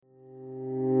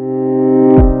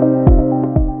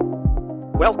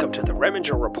Welcome to the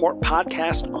Reminger Report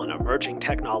podcast on emerging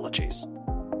technologies.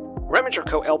 Reminger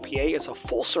Co. LPA is a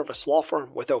full-service law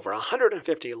firm with over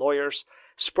 150 lawyers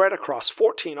spread across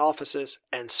 14 offices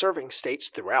and serving states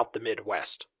throughout the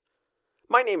Midwest.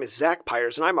 My name is Zach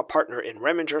Pyers, and I'm a partner in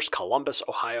Reminger's Columbus,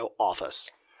 Ohio office.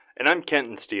 And I'm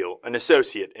Kenton Steele, an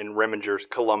associate in Reminger's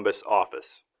Columbus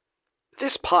office.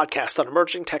 This podcast on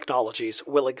emerging technologies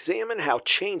will examine how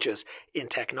changes in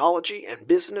technology and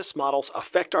business models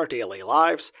affect our daily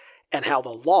lives and how the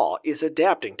law is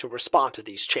adapting to respond to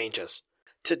these changes.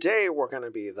 Today, we're going to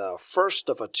be the first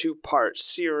of a two-part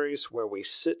series where we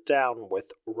sit down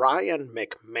with Ryan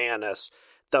McManus,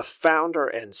 the founder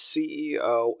and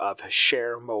CEO of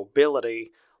Share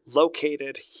Mobility,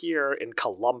 located here in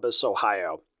Columbus,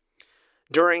 Ohio.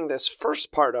 During this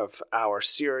first part of our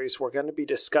series, we're going to be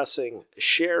discussing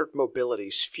shared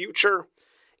mobility's future,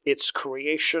 its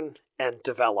creation, and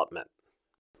development.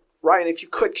 Ryan, if you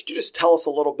could you just tell us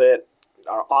a little bit,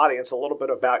 our audience, a little bit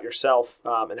about yourself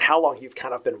and how long you've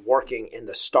kind of been working in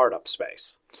the startup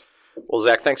space? Well,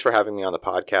 Zach, thanks for having me on the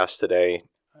podcast today.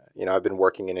 I've been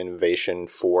working in innovation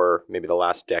for maybe the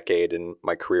last decade, and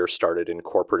my career started in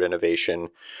corporate innovation,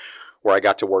 where I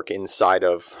got to work inside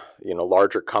of,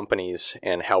 larger companies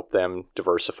and help them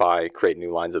diversify, create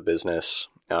new lines of business.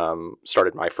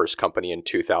 Started my first company in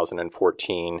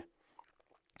 2014.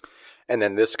 And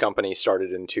then this company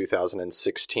started in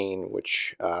 2016,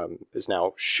 which is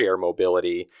now Share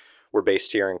Mobility. We're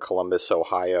based here in Columbus,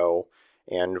 Ohio,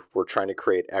 and we're trying to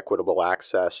create equitable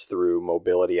access through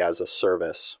mobility as a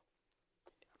service.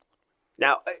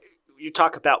 Now, you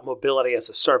talk about mobility as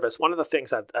a service. One of the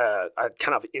things I'm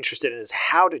kind of interested in is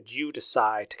how did you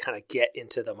decide to kind of get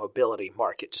into the mobility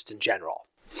market just in general?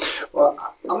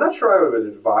 Well, I'm not sure I would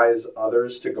advise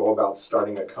others to go about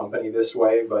starting a company this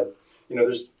way, but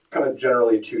there's kind of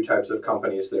generally two types of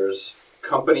companies. There's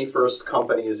company-first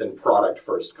companies and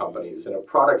product-first companies. And a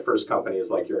product-first company is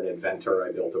like you're an inventor.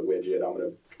 I built a widget. I'm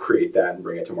going to create that and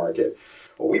bring it to market.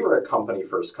 Well, we were a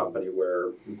company-first company where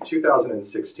in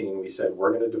 2016 we said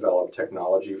we're going to develop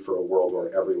technology for a world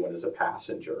where everyone is a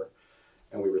passenger.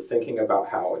 And we were thinking about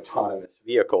how autonomous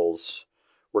vehicles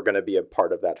were going to be a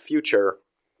part of that future,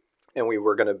 and we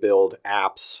were going to build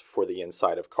apps for the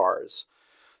inside of cars.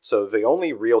 So the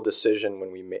only real decision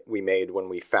we made when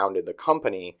we founded the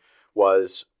company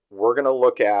was we're going to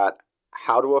look at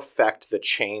how to affect the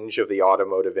change of the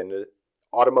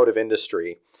automotive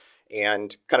industry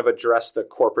and kind of address the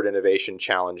corporate innovation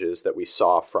challenges that we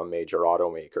saw from major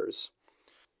automakers.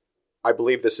 I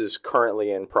believe this is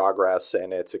currently in progress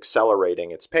and it's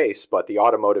accelerating its pace, but the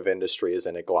automotive industry is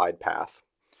in a glide path.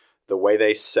 The way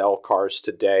they sell cars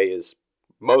today is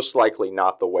most likely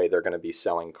not the way they're going to be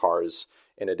selling cars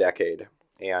in a decade.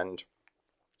 And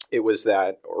it was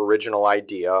that original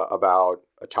idea about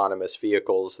autonomous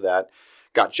vehicles that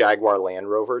got Jaguar Land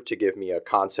Rover to give me a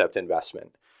concept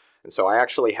investment. And so I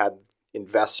actually had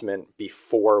investment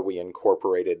before we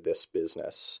incorporated this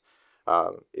business.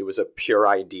 It was a pure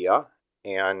idea,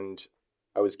 and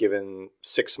I was given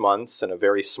 6 months and a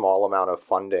very small amount of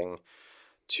funding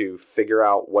to figure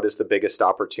out what is the biggest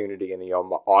opportunity in the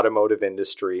automotive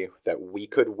industry that we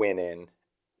could win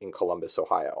in Columbus,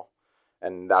 Ohio.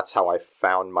 And that's how I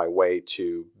found my way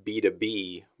to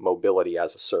B2B mobility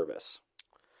as a service.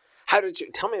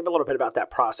 Tell me a little bit about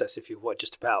that process, if you would,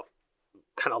 just about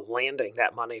kind of landing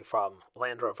that money from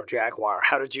Land Rover Jaguar.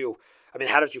 How did you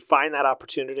find that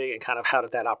opportunity, and kind of how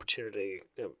did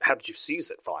you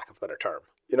seize it, for lack of a better term?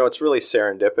 It's really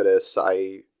serendipitous.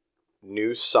 I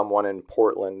knew someone in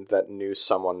Portland that knew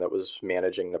someone that was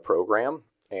managing the program,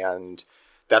 and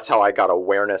that's how I got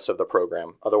awareness of the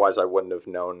program. Otherwise, I wouldn't have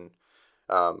known.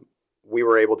 We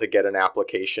were able to get an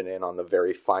application in on the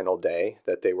very final day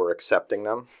that they were accepting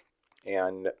them.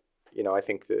 And, I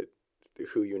think that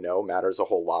who matters a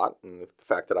whole lot. And the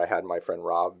fact that I had my friend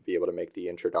Rob be able to make the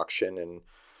introduction, and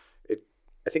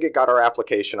I think it got our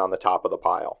application on the top of the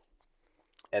pile.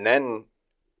 And then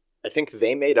I think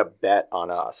they made a bet on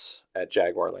us at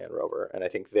Jaguar Land Rover. And I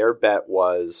think their bet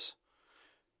was,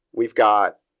 we've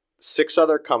got 6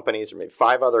 other companies, or maybe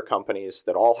 5 other companies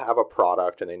that all have a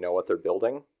product and they know what they're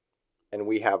building. And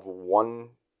we have one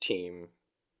team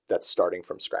that's starting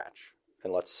from scratch.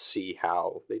 And let's see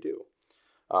how they do.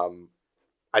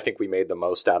 I think we made the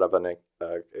most out of an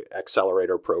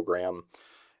accelerator program.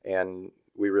 And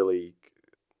we were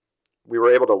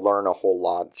able to learn a whole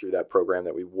lot through that program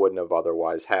that we wouldn't have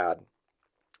otherwise had.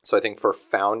 So I think for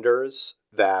founders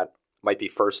that might be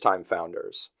first-time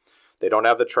founders, they don't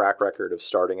have the track record of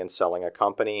starting and selling a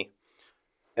company,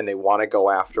 and they want to go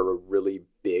after a really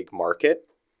big market,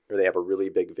 or they have a really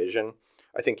big vision.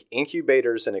 I think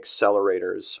incubators and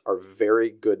accelerators are very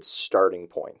good starting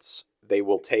points. They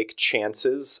will take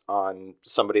chances on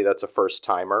somebody that's a first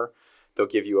timer. They'll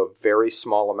give you a very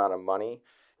small amount of money,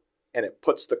 and it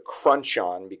puts the crunch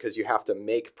on because you have to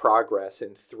make progress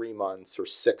in 3 months or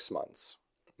 6 months.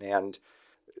 And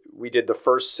we did the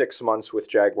first 6 months with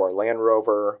Jaguar Land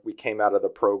Rover. We came out of the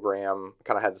program,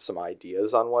 kind of had some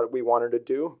ideas on what we wanted to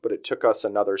do, but it took us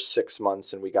another 6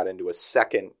 months and we got into a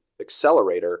second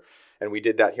accelerator. And we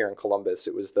did that here in Columbus.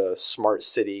 It was the Smart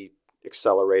City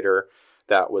Accelerator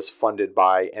that was funded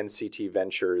by NCT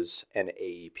Ventures and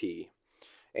AEP.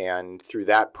 And through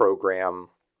that program,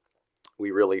 we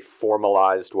really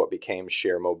formalized what became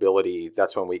Share Mobility.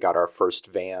 That's when we got our first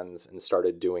vans and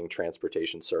started doing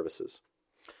transportation services.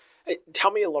 Hey, tell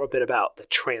me a little bit about the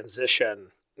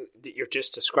transition that you're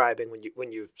just describing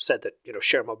when you said that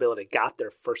Share Mobility got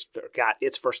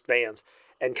its first vans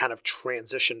and kind of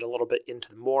transitioned a little bit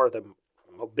into more of the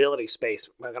mobility space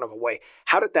kind of a way.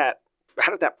 How did that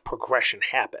progression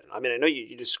happen? I mean, I know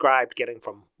you described getting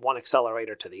from one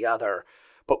accelerator to the other,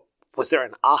 but was there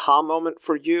an aha moment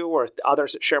for you or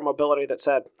others at Share Mobility that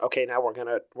said, okay, now we're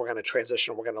gonna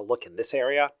transition, we're gonna look in this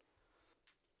area?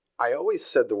 I always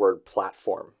said the word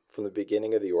platform from the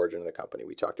beginning of the origin of the company.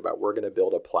 We talked about we're going to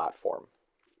build a platform.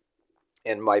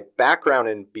 And my background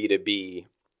in B2B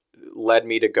led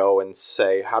me to go and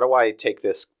say, how do I take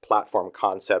this platform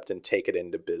concept and take it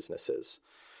into businesses?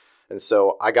 And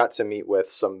so I got to meet with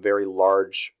some very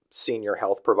large senior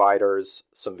health providers,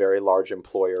 some very large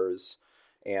employers,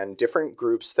 and different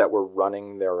groups that were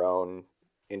running their own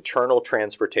internal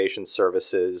transportation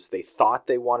services. They thought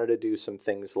they wanted to do some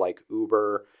things like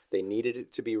Uber. They needed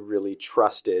it to be really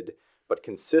trusted, but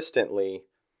consistently,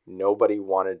 nobody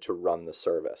wanted to run the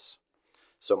service.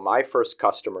 So my first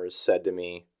customers said to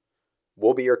me,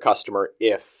 we'll be your customer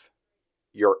if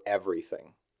you're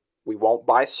everything. We won't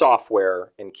buy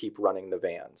software and keep running the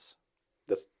vans.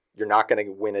 You're not going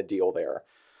to win a deal there.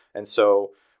 And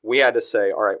so we had to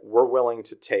say, all right, we're willing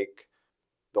to take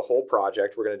the whole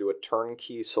project. We're going to do a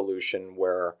turnkey solution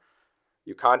where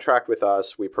you contract with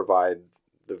us. We provide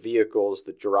the vehicles,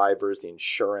 the drivers, the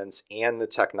insurance, and the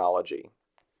technology.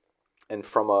 And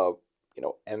from a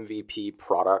MVP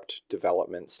product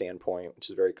development standpoint, which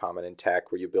is very common in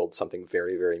tech, where you build something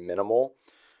very, very minimal,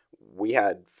 we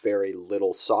had very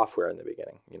little software in the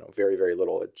beginning. Very, very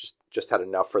little. It just had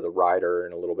enough for the rider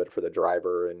and a little bit for the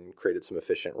driver and created some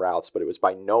efficient routes. But it was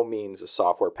by no means a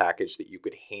software package that you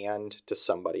could hand to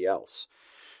somebody else.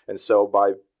 And so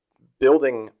by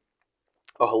building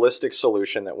a holistic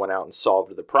solution that went out and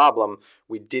solved the problem,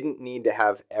 we didn't need to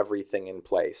have everything in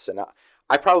place. And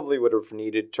I probably would have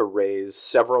needed to raise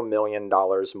several $1 million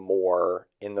more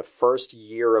in the first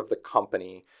year of the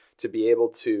company to be able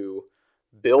to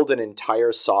build an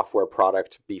entire software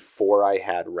product before I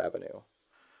had revenue.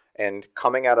 And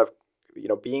coming out of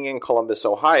being in Columbus,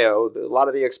 Ohio, a lot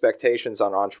of the expectations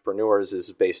on entrepreneurs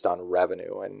is based on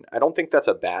revenue. And I don't think that's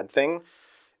a bad thing.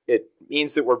 It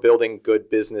means that we're building good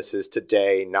businesses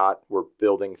today, not we're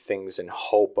building things in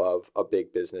hope of a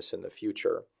big business in the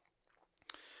future.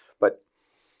 But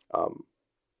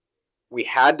we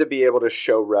had to be able to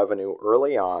show revenue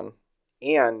early on,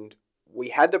 and we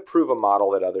had to prove a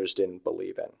model that others didn't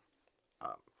believe in.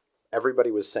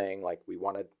 Everybody was saying, we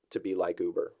wanted to be like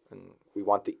Uber, and we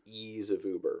want the ease of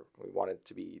Uber. We want it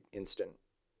to be instant.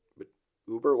 But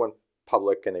Uber went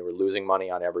public, and they were losing money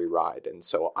on every ride. And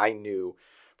so I knew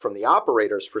from the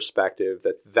operator's perspective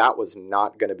that was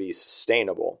not going to be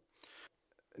sustainable.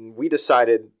 And we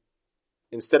decided,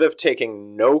 instead of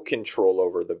taking no control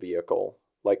over the vehicle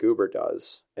like Uber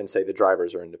does and say the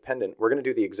drivers are independent, we're going to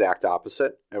do the exact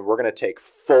opposite, and we're going to take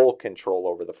full control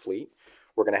over the fleet.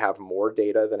 We're going to have more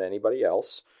data than anybody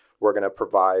else. We're going to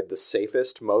provide the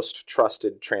safest, most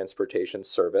trusted transportation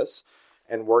service,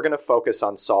 and we're going to focus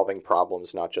on solving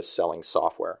problems, not just selling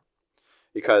software.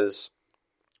 Because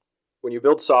when you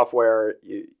build software,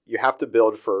 you have to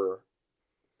build for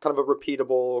kind of a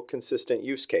repeatable, consistent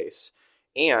use case.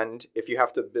 And if you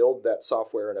have to build that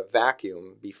software in a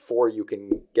vacuum before you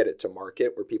can get it to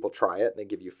market where people try it and they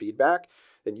give you feedback,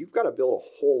 then you've got to build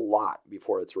a whole lot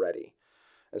before it's ready.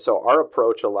 And so our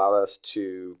approach allowed us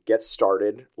to get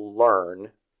started,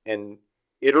 learn, and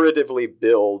iteratively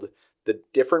build the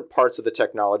different parts of the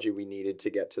technology we needed to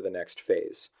get to the next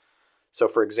phase. So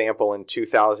for example, in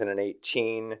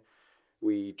 2018,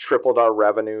 we tripled our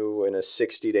revenue in a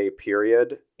 60-day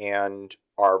period, and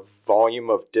our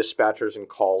volume of dispatchers and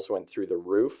calls went through the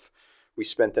roof. We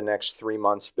spent the next 3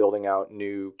 months building out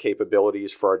new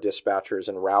capabilities for our dispatchers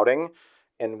and routing.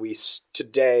 And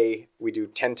today we do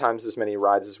 10 times as many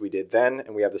rides as we did then,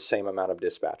 and we have the same amount of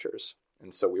dispatchers.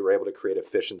 And so we were able to create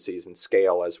efficiencies and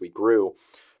scale as we grew.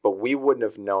 But we wouldn't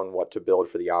have known what to build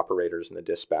for the operators and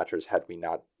the dispatchers had we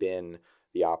not been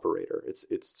the operator.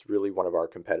 It's really one of our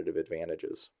competitive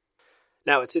advantages.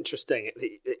 Now, it's interesting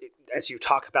as you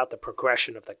talk about the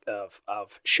progression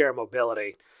of share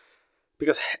mobility,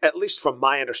 because at least from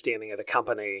my understanding of the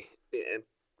company, and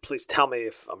please tell me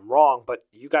if I'm wrong, but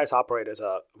you guys operate as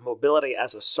a mobility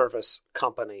as a service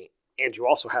company, and you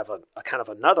also have a kind of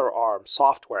another arm,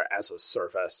 software as a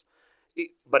service.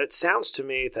 But it sounds to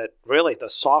me that really the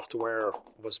software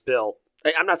was built.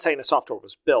 I'm not saying the software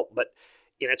was built, but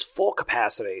in its full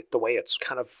capacity, the way it's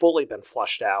kind of fully been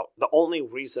flushed out, the only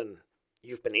reason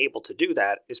you've been able to do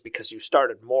that is because you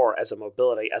started more as a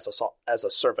mobility as a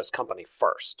service company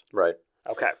first. Right.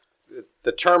 Okay.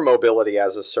 The term mobility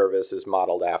as a service is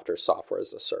modeled after software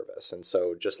as a service. And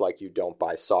so just like you don't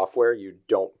buy software, you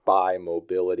don't buy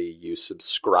mobility, you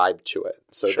subscribe to it.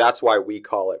 So Sure. That's why we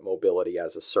call it mobility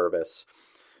as a service.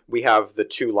 We have the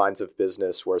two lines of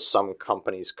business where some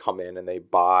companies come in and they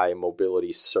buy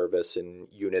mobility service in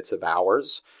units of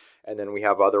hours. And then we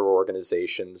have other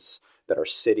organizations that are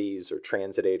cities or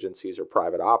transit agencies or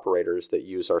private operators that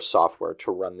use our software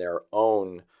to run their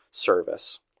own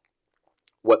service.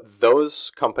 What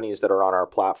those companies that are on our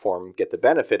platform get the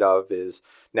benefit of is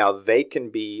now they can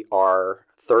be our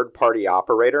third-party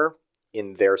operator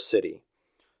in their city.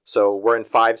 So we're in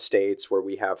 5 states where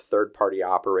we have third-party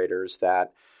operators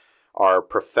that are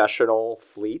professional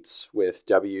fleets with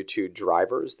W-2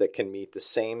 drivers that can meet the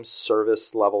same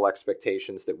service level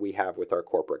expectations that we have with our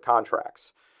corporate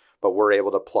contracts. But we're able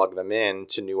to plug them in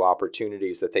to new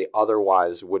opportunities that they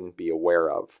otherwise wouldn't be aware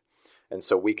of. And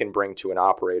so we can bring to an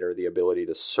operator the ability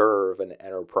to serve an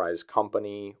enterprise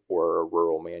company or a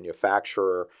rural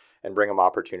manufacturer and bring them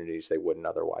opportunities they wouldn't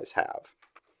otherwise have.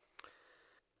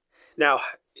 Now,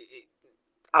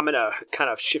 I'm going to kind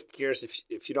of shift gears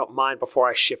if you don't mind before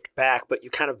I shift back, but you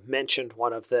kind of mentioned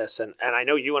one of this, and I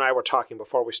know you and I were talking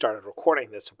before we started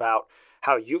recording this about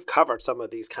how you've covered some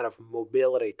of these kind of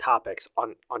mobility topics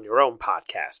on your own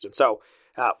podcast. And so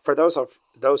for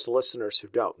those listeners who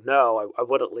don't know, I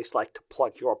would at least like to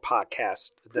plug your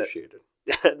podcast. Appreciate it.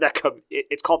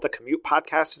 It's called the Commute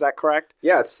Podcast. Is that correct?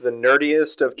 Yeah, it's the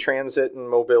nerdiest of transit and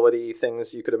mobility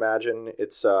things you could imagine.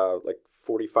 It's like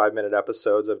 45-minute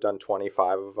episodes. I've done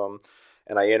 25 of them.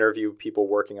 And I interview people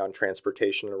working on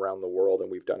transportation around the world.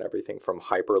 And we've done everything from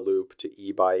Hyperloop to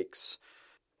e-bikes.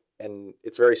 And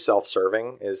it's very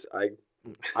self-serving.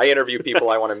 I interview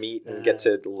people I want to meet and get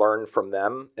to learn from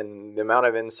them. And the amount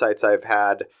of insights I've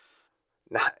had,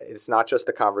 it's not just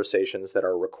the conversations that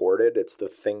are recorded, it's the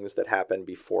things that happen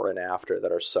before and after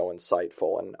that are so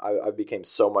insightful. And I've become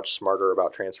so much smarter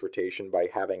about transportation by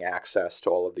having access to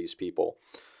all of these people.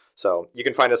 So you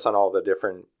can find us on all the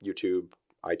different YouTube,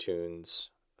 iTunes,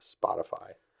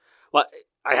 Spotify. Well,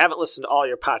 I haven't listened to all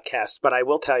your podcasts, but I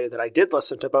will tell you that I did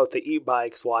listen to both the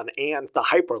e-bikes one and the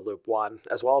Hyperloop one,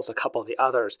 as well as a couple of the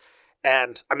others.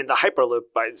 And I mean, the Hyperloop,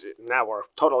 now we're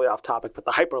totally off topic, but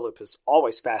the Hyperloop has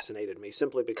always fascinated me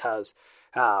simply because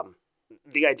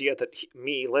the idea that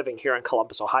me living here in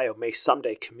Columbus, Ohio, may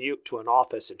someday commute to an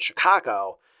office in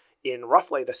Chicago in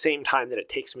roughly the same time that it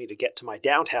takes me to get to my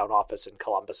downtown office in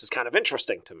Columbus is kind of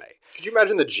interesting to me. Could you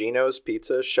imagine the Geno's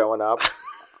Pizza showing up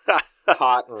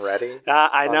hot and ready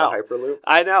I know. on the Hyperloop?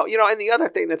 I know. And the other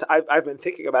thing that I've been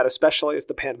thinking about, especially as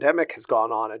the pandemic has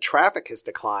gone on and traffic has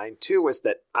declined too, is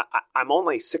that I'm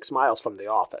only 6 miles from the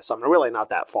office. I'm really not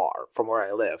that far from where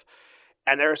I live.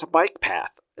 And there's a bike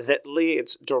path that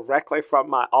leads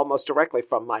almost directly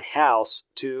from my house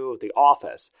to the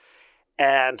office.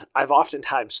 And I've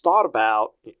oftentimes thought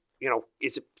about,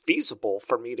 is it feasible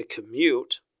for me to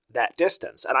commute that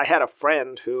distance? And I had a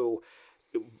friend who,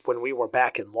 when we were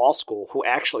back in law school, who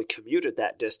actually commuted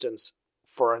that distance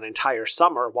for an entire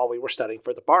summer while we were studying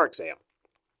for the bar exam.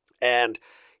 And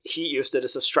he used it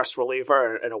as a stress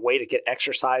reliever and a way to get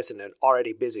exercise in an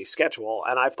already busy schedule.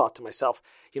 And I've thought to myself,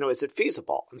 is it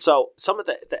feasible? And so some of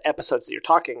the episodes that you're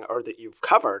talking or that you've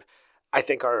covered, I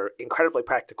think are incredibly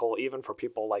practical, even for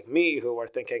people like me who are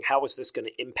thinking, how is this going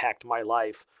to impact my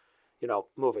life,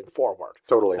 moving forward?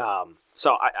 Totally.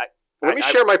 So Let me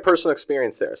share my personal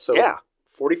experience there. So yeah.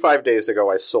 45 days ago,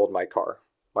 I sold my car.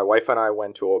 My wife and I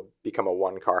went to become a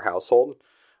one-car household.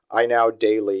 I now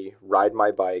daily ride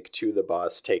my bike to the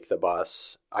bus, take the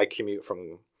bus. I commute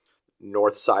from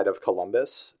north side of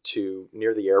Columbus to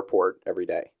near the airport every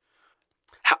day.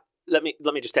 Let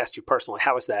me just ask you personally,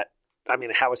 how is that?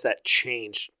 How has that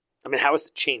changed? How has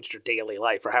it changed your daily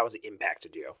life, or how has it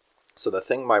impacted you? So the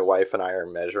thing my wife and I are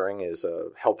measuring is a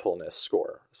helpfulness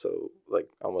score. So like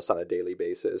almost on a daily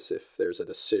basis, if there's a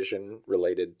decision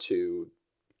related to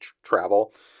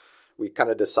travel, we kind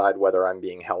of decide whether I'm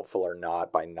being helpful or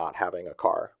not by not having a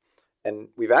car. And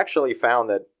we've actually found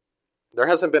that there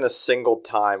hasn't been a single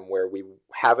time where we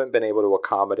haven't been able to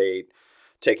accommodate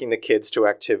taking the kids to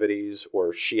activities,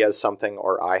 or she has something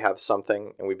or I have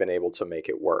something, and we've been able to make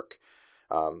it work.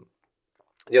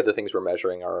 The other things we're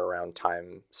measuring are around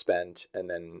time spent and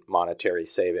then monetary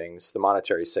savings. The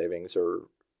monetary savings are,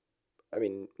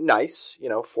 nice,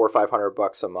 $400 or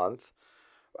 $500 a month.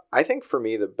 I think for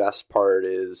me, the best part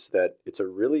is that it's a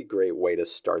really great way to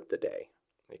start the day.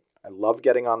 I love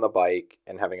getting on the bike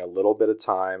and having a little bit of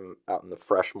time out in the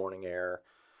fresh morning air.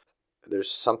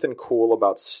 There's something cool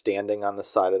about standing on the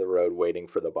side of the road waiting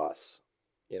for the bus.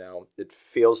 It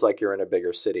feels like you're in a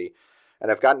bigger city. And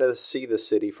I've gotten to see the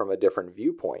city from a different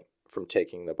viewpoint from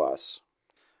taking the bus.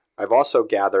 I've also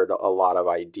gathered a lot of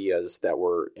ideas that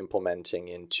we're implementing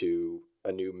into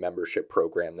a new membership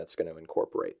program that's going to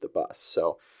incorporate the bus.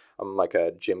 So I'm like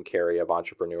a Jim Carrey of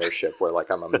entrepreneurship, where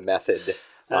like I'm a method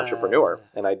entrepreneur.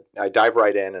 And I dive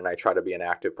right in and I try to be an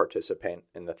active participant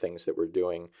in the things that we're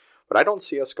doing. But I don't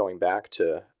see us going back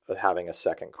to having a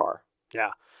second car.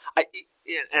 Yeah.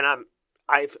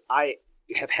 I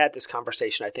have had this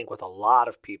conversation, I think, with a lot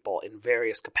of people in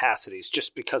various capacities,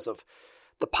 just because of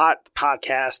the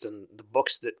podcast and the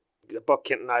book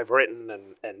Kent and I've written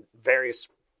and various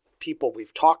people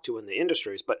we've talked to in the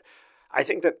industries. But I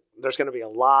think that there's going to be a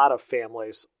lot of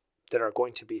families that are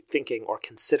going to be thinking or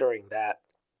considering that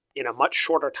in a much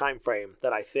shorter time frame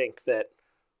than I think that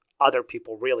other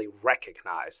people really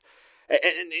recognize.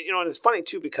 And it's funny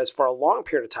too, because for a long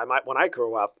period of time, when I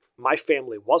grew up, my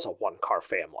family was a one-car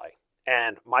family.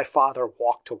 And my father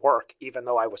walked to work, even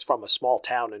though I was from a small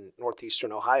town in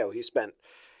northeastern Ohio. He spent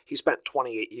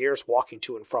 28 years walking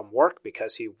to and from work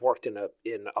because he worked in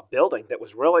a building that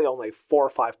was really only 4 or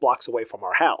 5 blocks away from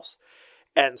our house.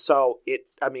 And so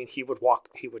he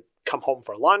would come home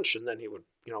for lunch, and then he would,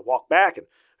 walk back, and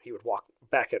he would walk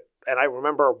back and I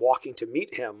remember walking to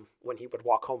meet him when he would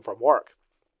walk home from work.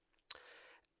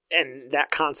 And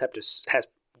that concept has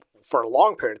for a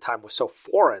long period of time was so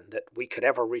foreign that we could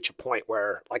ever reach a point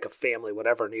where like a family would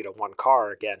ever need a one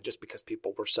car again, just because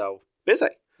people were so busy.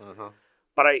 Mm-hmm.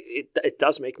 But it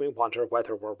does make me wonder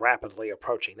whether we're rapidly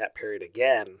approaching that period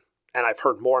again. And I've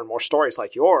heard more and more stories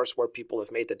like yours where people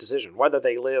have made the decision, whether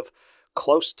they live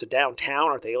close to downtown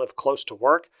or they live close to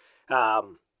work.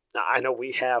 I know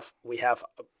we have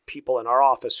people in our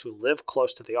office who live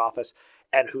close to the office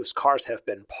and whose cars have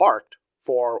been parked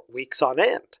for weeks on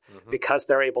end because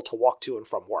they're able to walk to and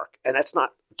from work. And that's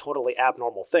not a totally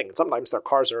abnormal thing. And sometimes their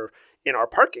cars are in our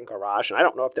parking garage, and I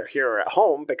don't know if they're here or at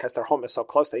home because their home is so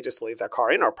close, they just leave their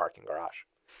car in our parking garage.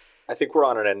 I think we're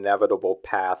on an inevitable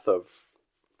path of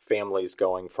families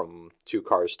going from 2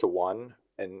 cars to 1,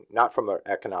 and not from an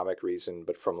economic reason,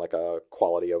 but from like a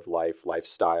quality of life,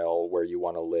 lifestyle, where you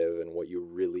want to live and what you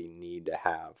really need to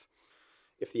have.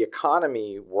 If the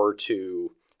economy were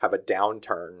to have a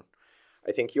downturn,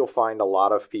 I think you'll find a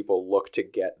lot of people look to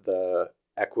get the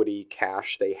equity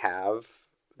cash they have,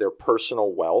 their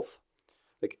personal wealth.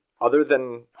 Like, other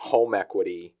than home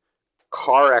equity,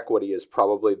 car equity is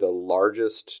probably the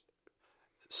largest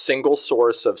single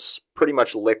source of pretty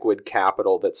much liquid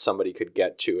capital that somebody could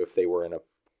get to if they were in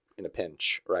a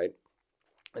pinch, right?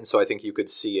 And so I think you could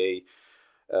see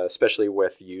especially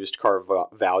with used car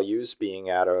values being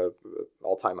at a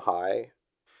all-time high,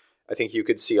 I think you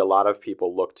could see a lot of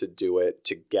people look to do it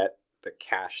to get the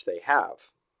cash they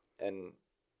have. And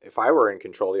if I were in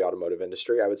control of the automotive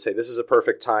industry, I would say this is a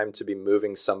perfect time to be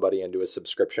moving somebody into a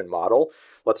subscription model.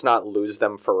 Let's not lose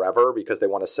them forever because they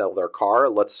want to sell their car.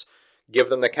 Let's give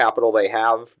them the capital they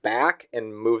have back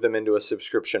and move them into a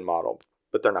subscription model.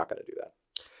 But they're not going to do that.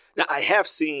 Now, I have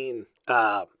seen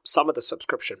some of the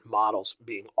subscription models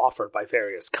being offered by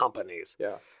various companies.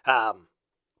 Yeah.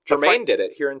 Germain did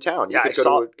it here in town. You could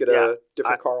go to get a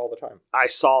different car all the time. I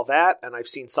saw that, and I've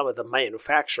seen some of the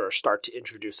manufacturers start to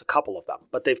introduce a couple of them.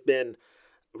 But they've been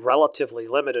relatively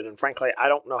limited, and frankly, I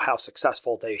don't know how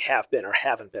successful they have been or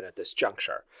haven't been at this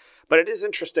juncture. But it is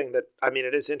interesting that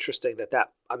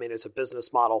is a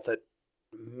business model that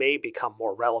may become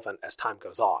more relevant as time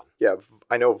goes on. Yeah,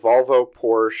 I know Volvo,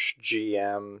 Porsche,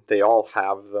 GM, they all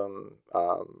have them.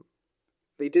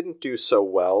 They didn't do so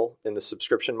well in the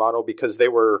subscription model because they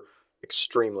were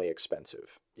extremely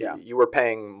expensive. Yeah. You were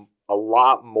paying a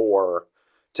lot more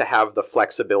to have the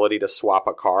flexibility to swap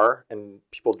a car, and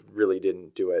people really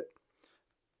didn't do it.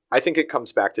 I think it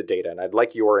comes back to data, and I'd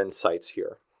like your insights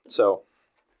here. So,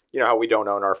 you know how we don't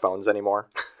own our phones anymore,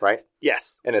 right?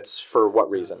 Yes. And it's for what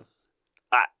reason?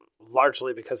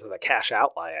 Largely because of the cash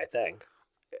outlay, I think.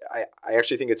 I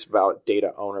actually think it's about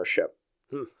data ownership.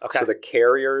 Okay. So the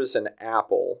carriers and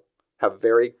Apple have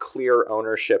very clear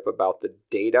ownership about the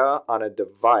data on a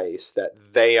device that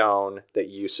they own that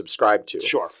you subscribe to.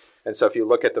 Sure. And so if you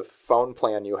look at the phone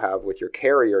plan you have with your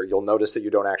carrier, you'll notice that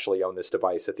you don't actually own this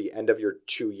device. At the end of your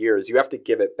 2 years, you have to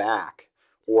give it back,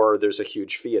 or there's a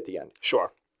huge fee at the end.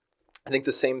 Sure. I think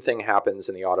the same thing happens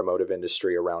in the automotive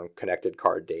industry around connected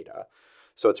car data.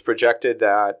 So it's projected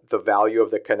that the value of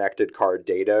the connected car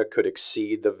data could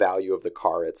exceed the value of the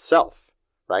car itself,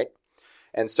 right?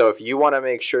 And so if you want to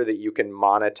make sure that you can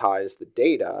monetize the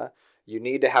data, you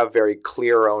need to have very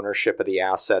clear ownership of the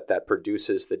asset that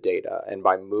produces the data. And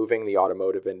by moving the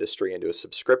automotive industry into a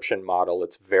subscription model,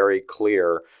 it's very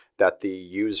clear that the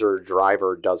user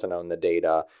driver doesn't own the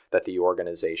data, that the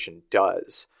organization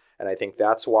does. And I think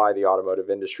that's why the automotive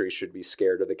industry should be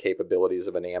scared of the capabilities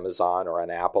of an Amazon or an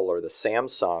Apple or the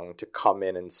Samsung to come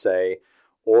in and say,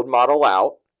 old model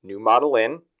out, new model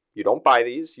in. You don't buy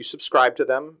these, you subscribe to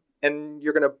them, and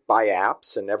you're going to buy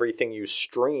apps, and everything you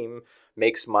stream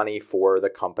makes money for the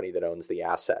company that owns the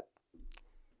asset.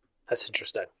 That's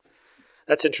interesting.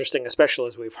 That's interesting, especially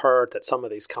as we've heard that some of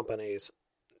these companies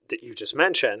that you just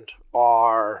mentioned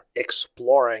are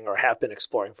exploring or have been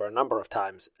exploring for a number of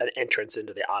times an entrance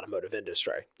into the automotive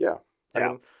industry. Yeah. I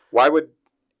mean, why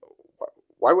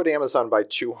would Amazon buy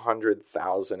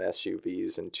 200,000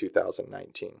 SUVs in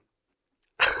 2019?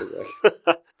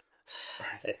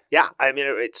 Yeah, I mean,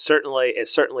 it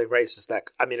certainly raises that.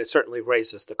 I mean, it certainly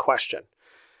raises the question.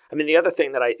 I mean, the other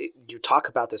thing that you talk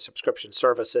about the subscription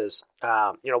services.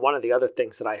 One of the other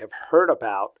things that I have heard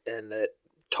about and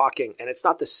it's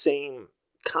not the same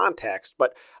context,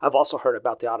 but I've also heard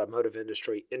about the automotive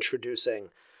industry introducing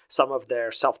some of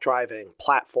their self-driving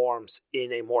platforms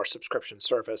in a more subscription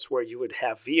service where you would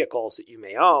have vehicles that you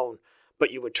may own,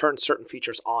 but you would turn certain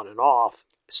features on and off,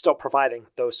 still providing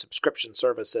those subscription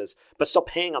services, but still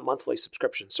paying a monthly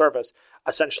subscription service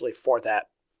essentially for that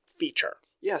feature.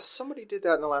 Yes, somebody did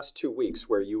that in the last 2 weeks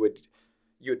where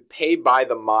you'd pay by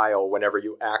the mile whenever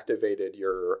you activated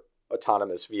your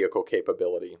autonomous vehicle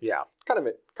capability. Yeah. Kind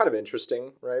of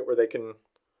interesting, right? Where they can,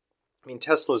 I mean,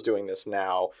 Tesla's doing this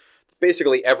now.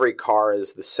 Basically, every car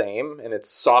is the same, and it's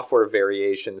software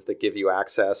variations that give you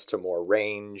access to more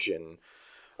range and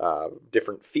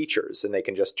different features, and they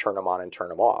can just turn them on and turn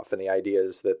them off. And the idea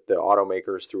is that the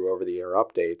automakers, through over-the-air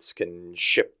updates, can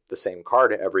ship the same car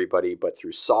to everybody, but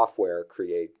through software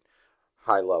create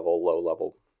high-level,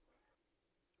 low-level.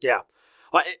 Yeah.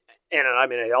 Well, and I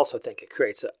mean, I also think it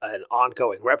creates an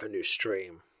ongoing revenue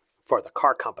stream for the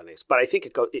car companies. But I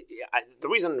think the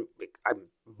reason I'm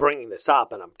bringing this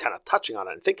up and I'm kind of touching on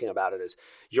it and thinking about it is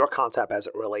your concept as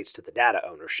it relates to the data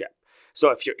ownership.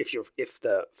 So if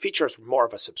the feature is more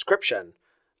of a subscription,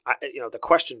 the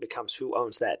question becomes who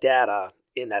owns that data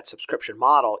in that subscription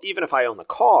model. Even if I own the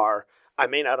car, I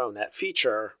may not own that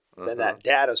feature. Mm-hmm. Then that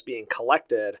data is being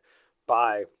collected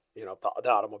by the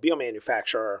automobile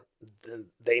manufacturer. Then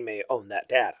they may own that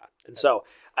data. And so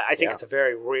I think it's a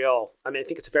very real. I mean, I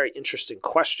think it's a very interesting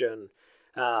question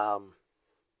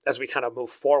as we kind of move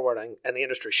forward and the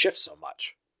industry shifts so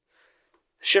much.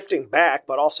 Shifting back,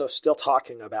 but also still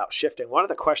talking about shifting. One of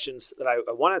the questions that I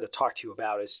wanted to talk to you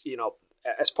about is,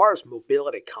 as far as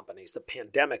mobility companies, the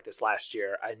pandemic this last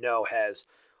year, I know has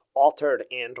altered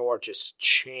and or just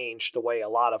changed the way a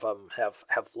lot of them have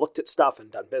looked at stuff and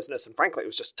done business. And frankly, it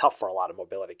was just tough for a lot of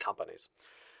mobility companies.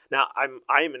 Now,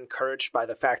 I'm encouraged by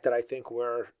the fact that I think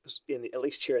we're, at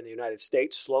least here in the United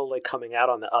States, slowly coming out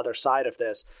on the other side of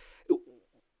this.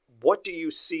 What do you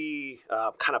see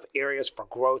kind of areas for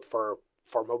growth for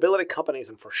mobility companies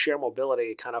and for share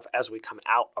mobility kind of as we come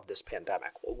out of this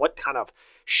pandemic? What kind of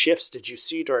shifts did you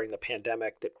see during the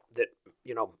pandemic that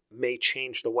may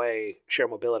change the way share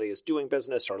mobility is doing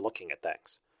business or looking at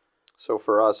things? So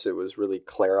for us, it was really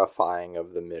clarifying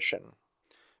of the mission.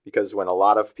 Because when a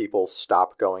lot of people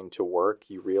stop going to work,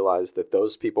 you realize that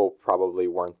those people probably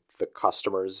weren't the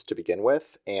customers to begin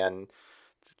with. And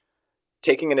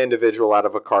taking an individual out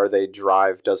of a car they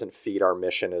drive doesn't feed our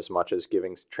mission as much as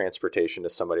giving transportation to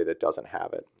somebody that doesn't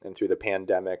have it. And through the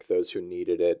pandemic, those who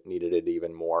needed it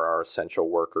even more, our essential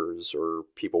workers or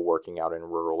people working out in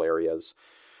rural areas.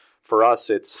 For us,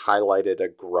 it's highlighted a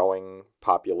growing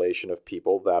population of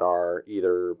people that are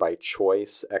either by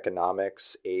choice,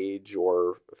 economics, age,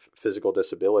 or physical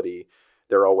disability,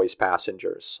 they're always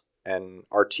passengers. And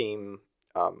our team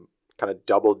kind of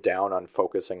doubled down on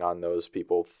focusing on those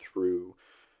people through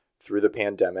the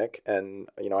pandemic. And,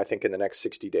 I think in the next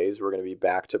 60 days, we're going to be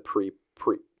back to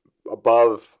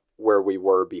above where we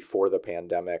were before the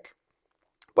pandemic.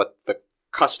 But the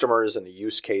customers and the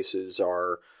use cases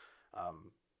are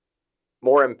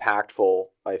more impactful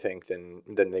I think, than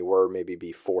they were maybe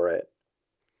before it.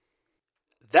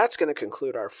 That's going to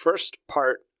conclude our first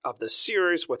part of the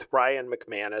series with Ryan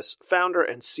McManus, founder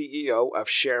and CEO of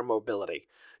Share Mobility.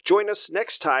 Join us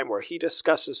next time where he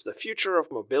discusses the future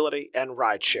of mobility and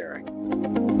ride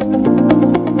sharing.